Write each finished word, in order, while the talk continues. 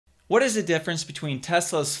What is the difference between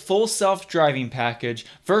Tesla's full self-driving package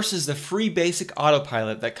versus the free basic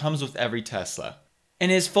autopilot that comes with every Tesla? And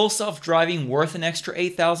is full self-driving worth an extra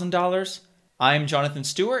 $8,000? I'm Jonathan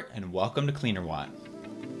Stewart, and welcome to Cleanerwatt.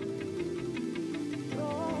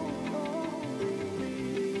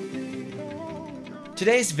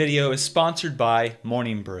 Today's video is sponsored by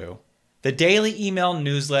Morning Brew, the daily email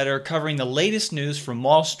newsletter covering the latest news from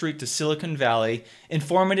Wall Street to Silicon Valley,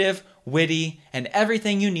 informative, witty, and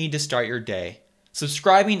everything you need to start your day.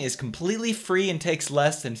 Subscribing is completely free and takes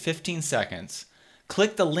less than 15 seconds.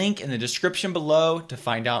 Click the link in the description below to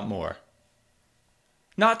find out more.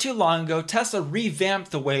 Not too long ago, Tesla revamped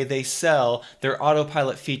the way they sell their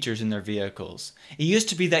Autopilot features in their vehicles. It used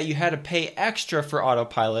to be that you had to pay extra for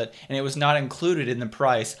Autopilot and it was not included in the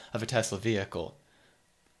price of a Tesla vehicle.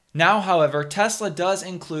 Now, however, Tesla does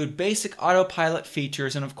include basic Autopilot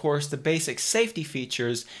features and of course the basic safety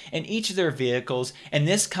features in each of their vehicles, and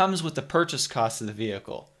this comes with the purchase cost of the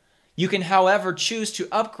vehicle. You can, however, choose to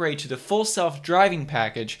upgrade to the full self-driving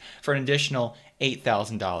package for an additional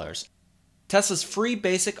 $8,000. Tesla's free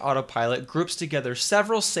basic Autopilot groups together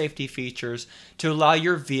several safety features to allow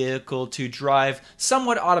your vehicle to drive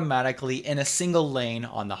somewhat automatically in a single lane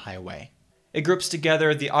on the highway. It groups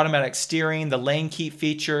together the automatic steering, the lane keep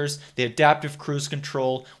features, the adaptive cruise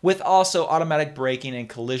control, with also automatic braking and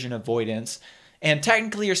collision avoidance. And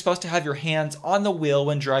technically you're supposed to have your hands on the wheel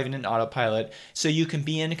when driving in Autopilot so you can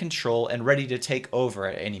be in control and ready to take over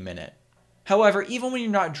at any minute. However, even when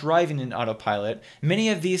you're not driving in Autopilot, many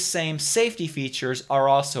of these same safety features are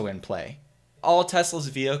also in play. All Tesla's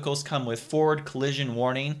vehicles come with forward collision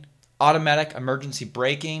warning, automatic emergency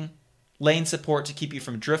braking, lane support to keep you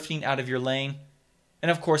from drifting out of your lane,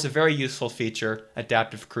 and of course a very useful feature,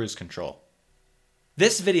 adaptive cruise control.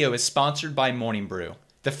 This video is sponsored by Morning Brew,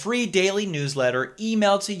 the free daily newsletter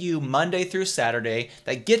emailed to you Monday through Saturday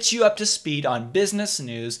that gets you up to speed on business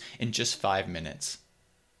news in just 5 minutes.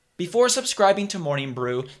 Before subscribing to Morning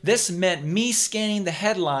Brew, this meant me scanning the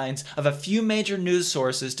headlines of a few major news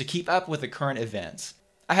sources to keep up with the current events.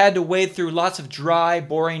 I had to wade through lots of dry,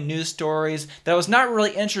 boring news stories that I was not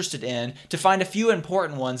really interested in to find a few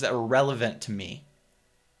important ones that were relevant to me.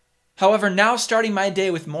 However, now starting my day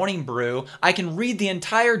with Morning Brew, I can read the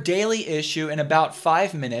entire daily issue in about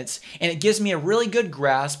 5 minutes, and it gives me a really good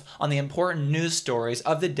grasp on the important news stories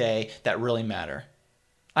of the day that really matter.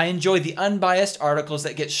 I enjoy the unbiased articles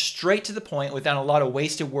that get straight to the point without a lot of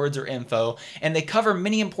wasted words or info, and they cover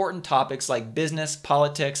many important topics like business,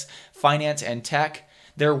 politics, finance, and tech.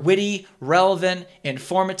 They're witty, relevant,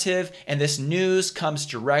 informative, and this news comes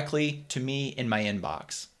directly to me in my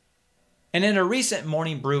inbox. And in a recent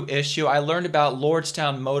Morning Brew issue, I learned about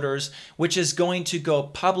Lordstown Motors, which is going to go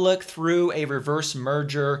public through a reverse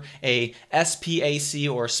merger, a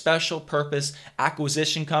SPAC or Special Purpose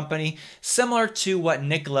Acquisition Company, similar to what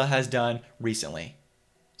Nikola has done recently.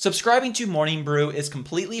 Subscribing to Morning Brew is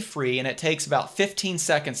completely free and it takes about 15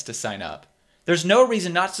 seconds to sign up. There's no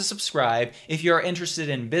reason not to subscribe if you are interested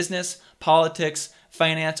in business, politics,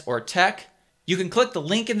 finance, or tech. You can click the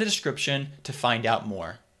link in the description to find out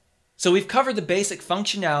more. So we've covered the basic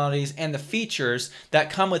functionalities and the features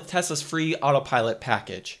that come with Tesla's free Autopilot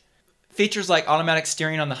package. Features like automatic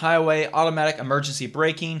steering on the highway, automatic emergency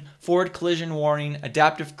braking, forward collision warning,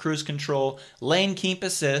 adaptive cruise control, lane keep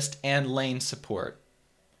assist, and lane support.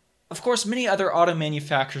 Of course, many other auto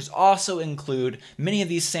manufacturers also include many of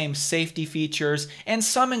these same safety features, and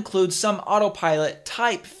some include some Autopilot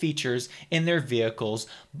type features in their vehicles,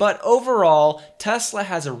 but overall, Tesla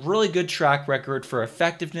has a really good track record for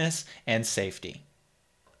effectiveness and safety.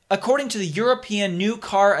 According to the European New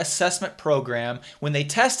Car Assessment Program, when they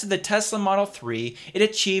tested the Tesla Model 3, it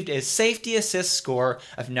achieved a safety assist score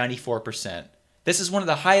of 94%. This is one of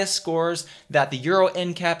the highest scores that the Euro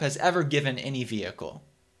NCAP has ever given any vehicle.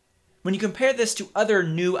 When you compare this to other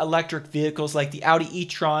new electric vehicles like the Audi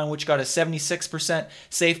e-tron, which got a 76%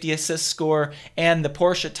 safety assist score, and the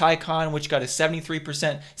Porsche Taycan, which got a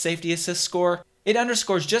 73% safety assist score, it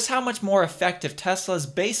underscores just how much more effective Tesla's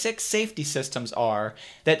basic safety systems are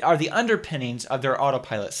that are the underpinnings of their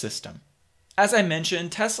Autopilot system. As I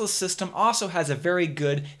mentioned, Tesla's system also has a very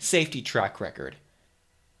good safety track record.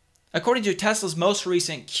 According to Tesla's most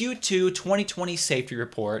recent Q2 2020 safety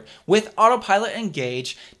report, with Autopilot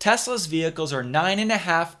engaged, Tesla's vehicles are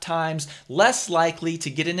 9.5 times less likely to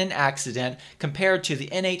get in an accident compared to the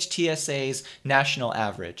NHTSA's national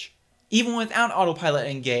average. Even without Autopilot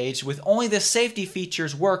engaged, with only the safety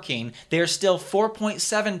features working, they are still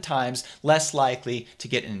 4.7 times less likely to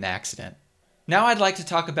get in an accident. Now I'd like to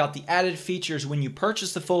talk about the added features when you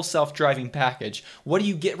purchase the full self-driving package. What do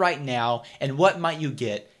you get right now, and what might you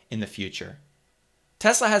get in the future?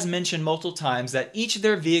 Tesla has mentioned multiple times that each of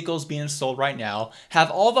their vehicles being sold right now have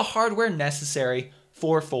all the hardware necessary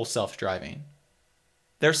for full self-driving.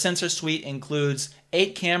 Their sensor suite includes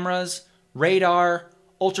 8 cameras, radar,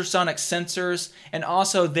 ultrasonic sensors, and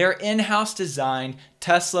also their in-house designed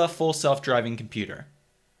Tesla full self-driving computer.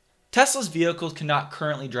 Tesla's vehicles cannot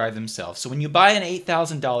currently drive themselves, so when you buy an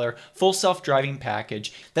 $8,000 full self-driving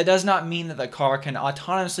package, that does not mean that the car can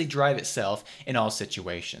autonomously drive itself in all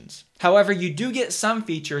situations. However, you do get some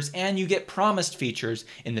features and you get promised features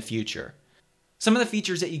in the future. Some of the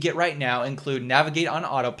features that you get right now include Navigate on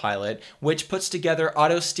Autopilot, which puts together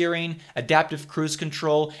auto steering, adaptive cruise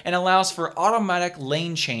control, and allows for automatic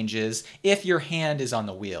lane changes if your hand is on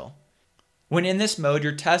the wheel. When in this mode,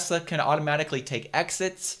 your Tesla can automatically take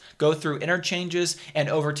exits, go through interchanges, and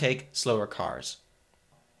overtake slower cars.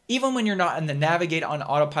 Even when you're not in the Navigate on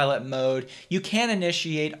Autopilot mode, you can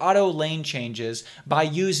initiate auto lane changes by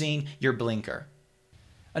using your blinker.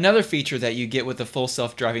 Another feature that you get with the full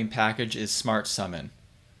self-driving package is Smart Summon.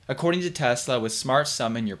 According to Tesla, with Smart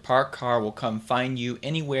Summon, your parked car will come find you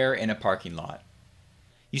anywhere in a parking lot.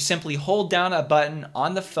 You simply hold down a button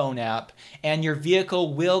on the phone app and your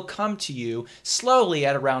vehicle will come to you slowly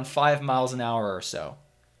at around 5 miles an hour or so.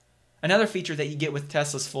 Another feature that you get with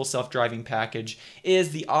Tesla's full self-driving package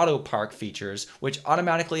is the auto park features, which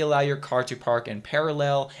automatically allow your car to park in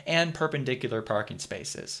parallel and perpendicular parking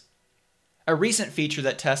spaces. A recent feature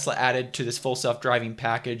that Tesla added to this full self-driving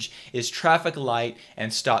package is traffic light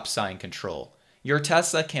and stop sign control. Your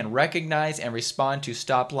Tesla can recognize and respond to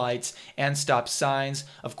stoplights and stop signs.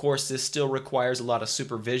 Of course, this still requires a lot of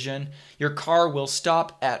supervision. Your car will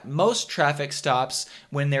stop at most traffic stops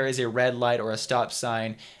when there is a red light or a stop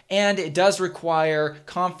sign, and it does require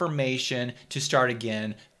confirmation to start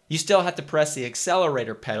again. You still have to press the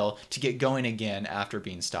accelerator pedal to get going again after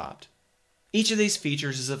being stopped. Each of these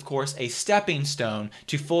features is of course a stepping stone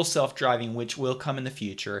to full self-driving, which will come in the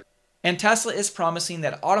future. And Tesla is promising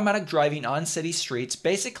that automatic driving on city streets,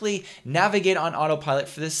 basically Navigate on Autopilot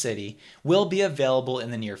for the city, will be available in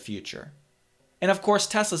the near future. And of course,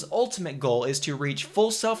 Tesla's ultimate goal is to reach full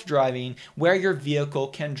self-driving where your vehicle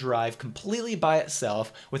can drive completely by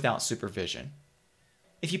itself without supervision.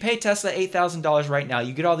 If you pay Tesla $8,000 right now,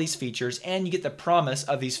 you get all these features and you get the promise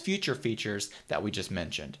of these future features that we just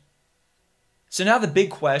mentioned. So now the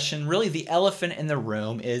big question, really the elephant in the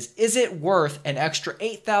room, is it worth an extra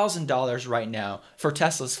 $8,000 right now for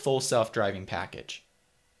Tesla's full self-driving package?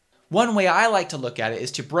 One way I like to look at it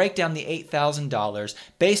is to break down the $8,000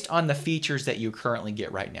 based on the features that you currently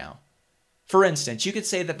get right now. For instance, you could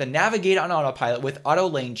say that the Navigate on Autopilot with auto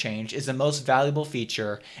lane change is the most valuable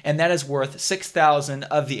feature, and that is worth $6,000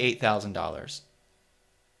 of the $8,000.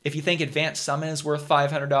 If you think Advanced Summon is worth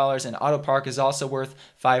 $500 and Auto Park is also worth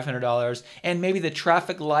 $500, and maybe the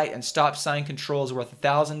traffic light and stop sign control is worth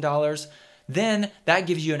 $1,000, then that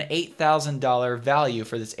gives you an $8,000 value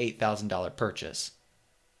for this $8,000 purchase.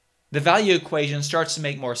 The value equation starts to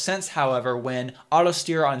make more sense, however, when auto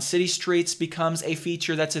steer on city streets becomes a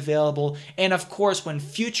feature that's available, and of course when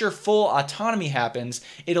future full autonomy happens,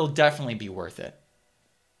 it'll definitely be worth it.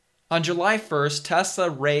 On July 1st, Tesla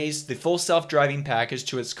raised the full self-driving package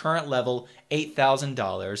to its current level,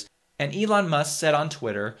 $8,000, and Elon Musk said on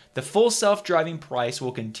Twitter, the full self-driving price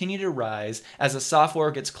will continue to rise as the software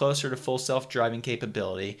gets closer to full self-driving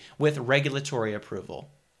capability with regulatory approval.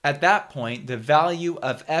 At that point, the value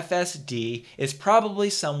of FSD is probably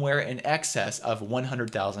somewhere in excess of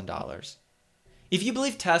 $100,000. If you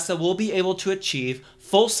believe Tesla will be able to achieve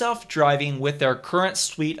full self-driving with their current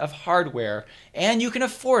suite of hardware, and you can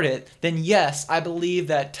afford it, then yes, I believe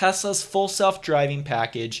that Tesla's full self-driving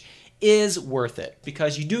package is worth it,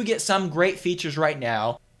 because you do get some great features right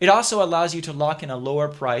now. It also allows you to lock in a lower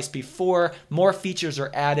price before more features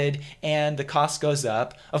are added and the cost goes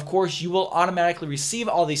up. Of course, you will automatically receive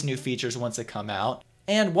all these new features once they come out,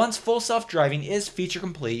 and once full self-driving is feature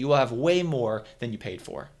complete, you will have way more than you paid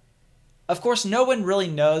for. Of course, no one really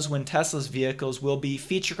knows when Tesla's vehicles will be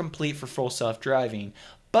feature complete for full self-driving,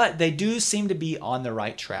 but they do seem to be on the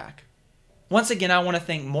right track. Once again, I want to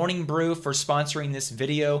thank Morning Brew for sponsoring this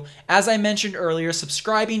video. As I mentioned earlier,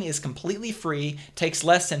 subscribing is completely free, takes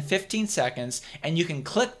less than 15 seconds, and you can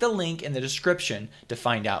click the link in the description to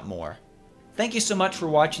find out more. Thank you so much for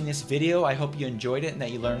watching this video. I hope you enjoyed it and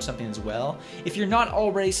that you learned something as well. If you're not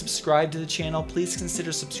already subscribed to the channel, please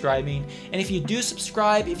consider subscribing. And if you do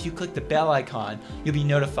subscribe, if you click the bell icon, you'll be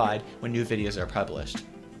notified when new videos are published.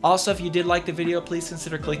 Also, if you did like the video, please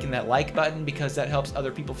consider clicking that like button because that helps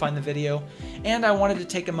other people find the video. And I wanted to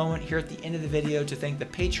take a moment here at the end of the video to thank the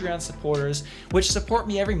Patreon supporters, which support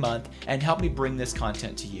me every month and help me bring this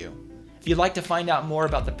content to you. If you'd like to find out more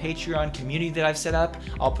about the Patreon community that I've set up,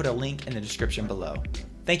 I'll put a link in the description below.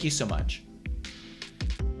 Thank you so much.